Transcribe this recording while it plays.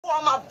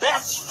You're my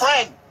best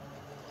friend.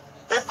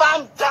 If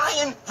I'm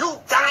dying, you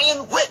dying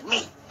with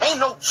me. Ain't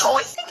no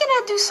choice. Thinking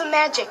I'd do some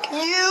magic.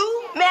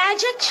 You?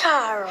 Magic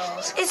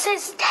Charles. It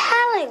says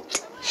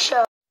talent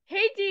show.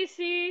 Hey,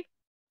 DC.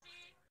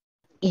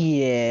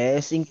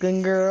 Yes,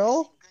 Inkling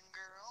Girl?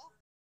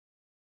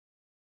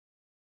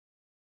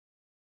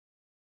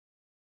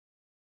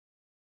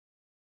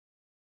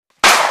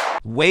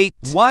 Wait,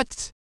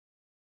 what?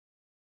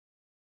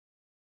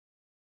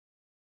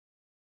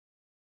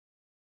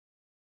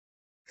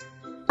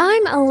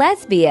 I'm a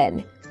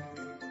lesbian.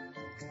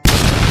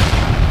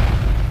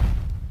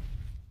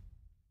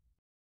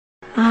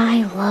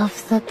 I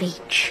love the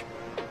beach.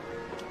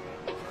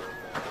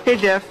 Hey,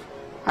 Jeff.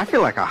 I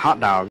feel like a hot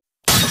dog.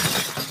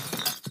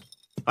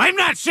 I'm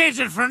not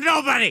changing for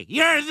nobody.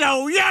 You're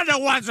the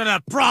ones with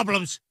the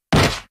problems.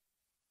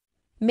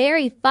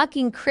 Merry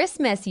fucking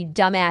Christmas, you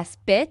dumbass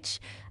bitch.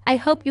 I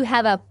hope you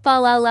have a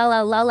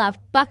fa-la-la-la-la-la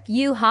fuck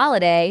you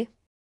holiday.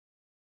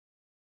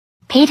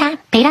 Peter,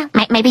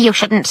 maybe you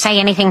shouldn't say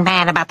anything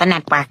bad about the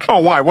network. Oh,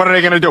 why? What are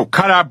they gonna do?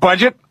 Cut our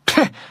budget?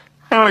 I'm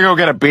gonna go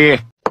get a beer.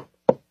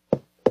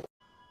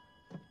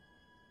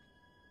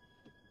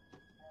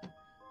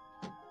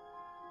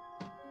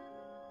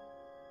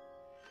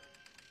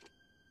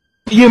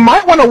 You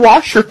might want to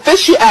wash your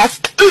fishy ass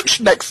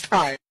cooch next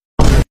time.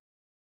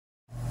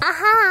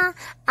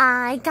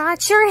 I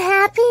got your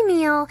Happy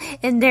Meal,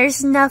 and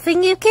there's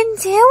nothing you can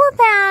do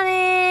about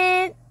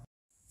it.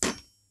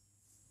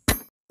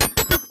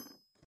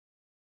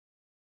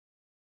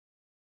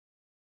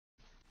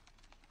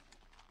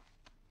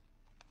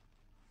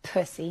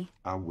 Pussy.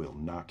 I will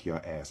knock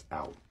your ass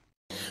out.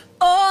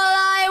 All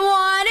I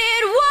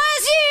wanted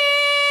was you.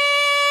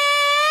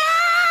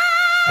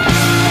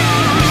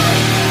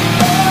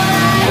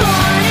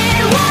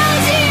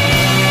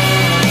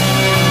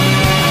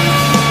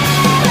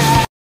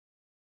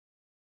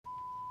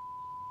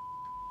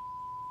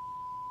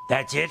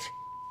 That's it?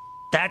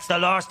 That's the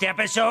last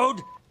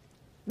episode?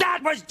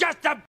 That was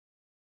just a...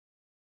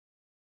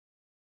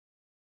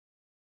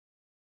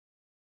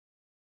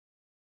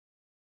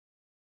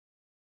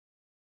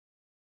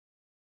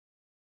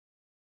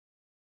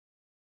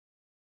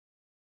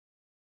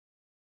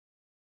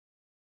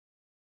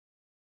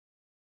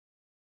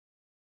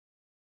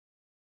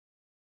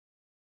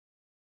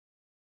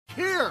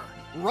 Here,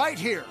 right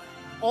here.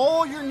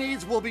 All your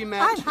needs will be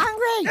met. I'm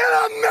hungry. In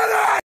a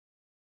minute!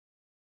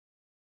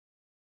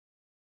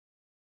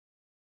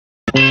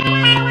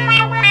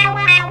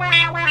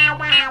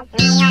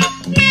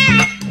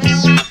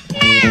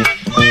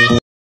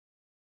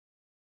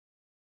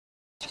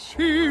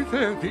 See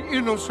there the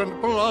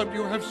innocent blood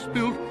you have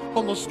spilled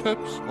on the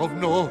steps of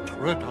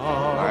Notre Dame.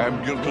 I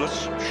am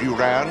guiltless. She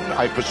ran,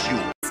 I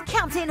pursued. It's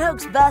Captain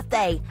Hook's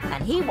birthday,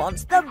 and he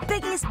wants the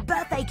biggest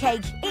birthday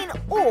cake in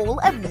all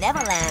of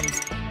Neverland.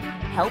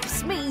 Help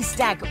Smee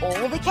stack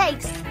all the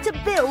cakes to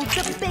build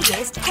the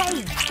biggest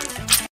cake.